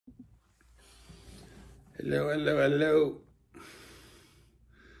Hello, hello, hello.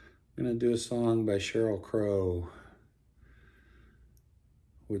 I'm going to do a song by Sheryl Crow,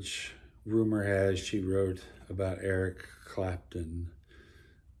 which rumor has she wrote about Eric Clapton,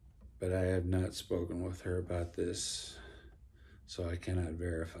 but I have not spoken with her about this, so I cannot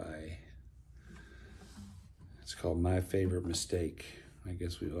verify. It's called My Favorite Mistake. I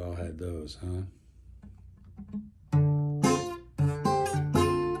guess we've all had those, huh?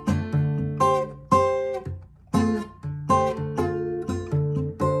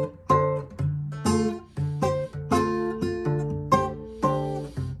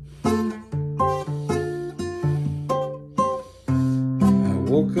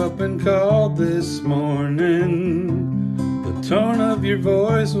 Woke up and called this morning. The tone of your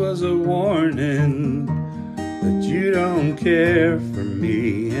voice was a warning that you don't care for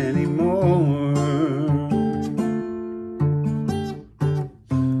me anymore.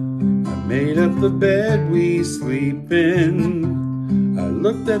 I made up the bed we sleep in. I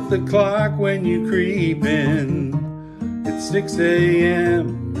looked at the clock when you creep in. It's 6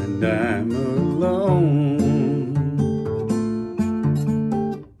 a.m. and I'm alone.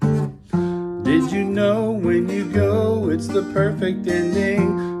 Did you know when you go, it's the perfect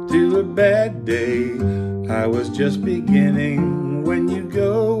ending to a bad day? I was just beginning. When you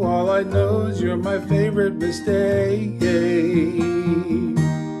go, all I know is you're my favorite mistake.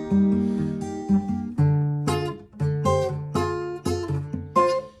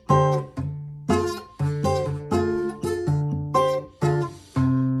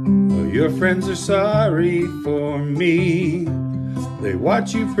 Well, your friends are sorry for me. They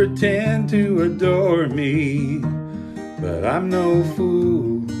watch you pretend to adore me, but I'm no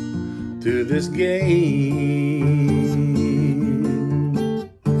fool to this game.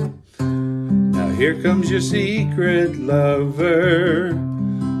 Now here comes your secret lover.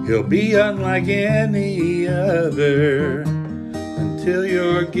 He'll be unlike any other until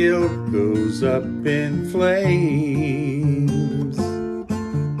your guilt goes up in flames.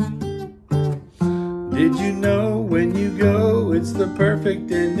 Did you know when you go, it's the perfect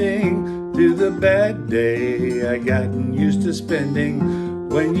ending to the bad day I gotten used to spending?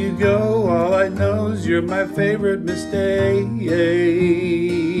 When you go, all I know is you're my favorite mistake.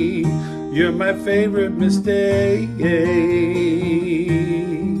 You're my favorite mistake.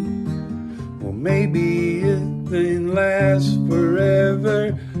 Well, maybe it can last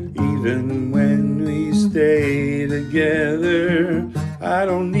forever, even when we stay together. I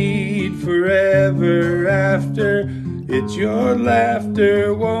don't need forever after. It's your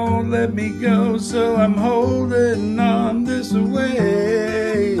laughter won't let me go, so I'm holding on this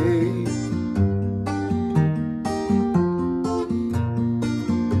way.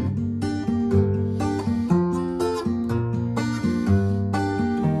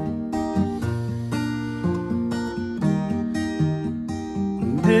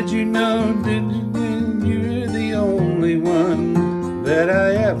 Did you know, you're the only one that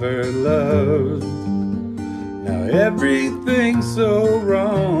I ever loved? Now everything's so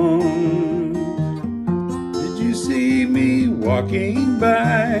wrong. Did you see me walking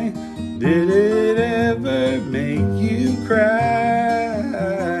by? Did it ever make you cry?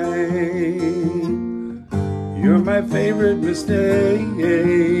 You're my favorite mistake.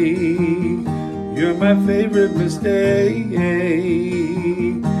 You're my favorite mistake.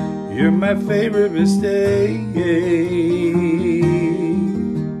 You're my favorite mistake.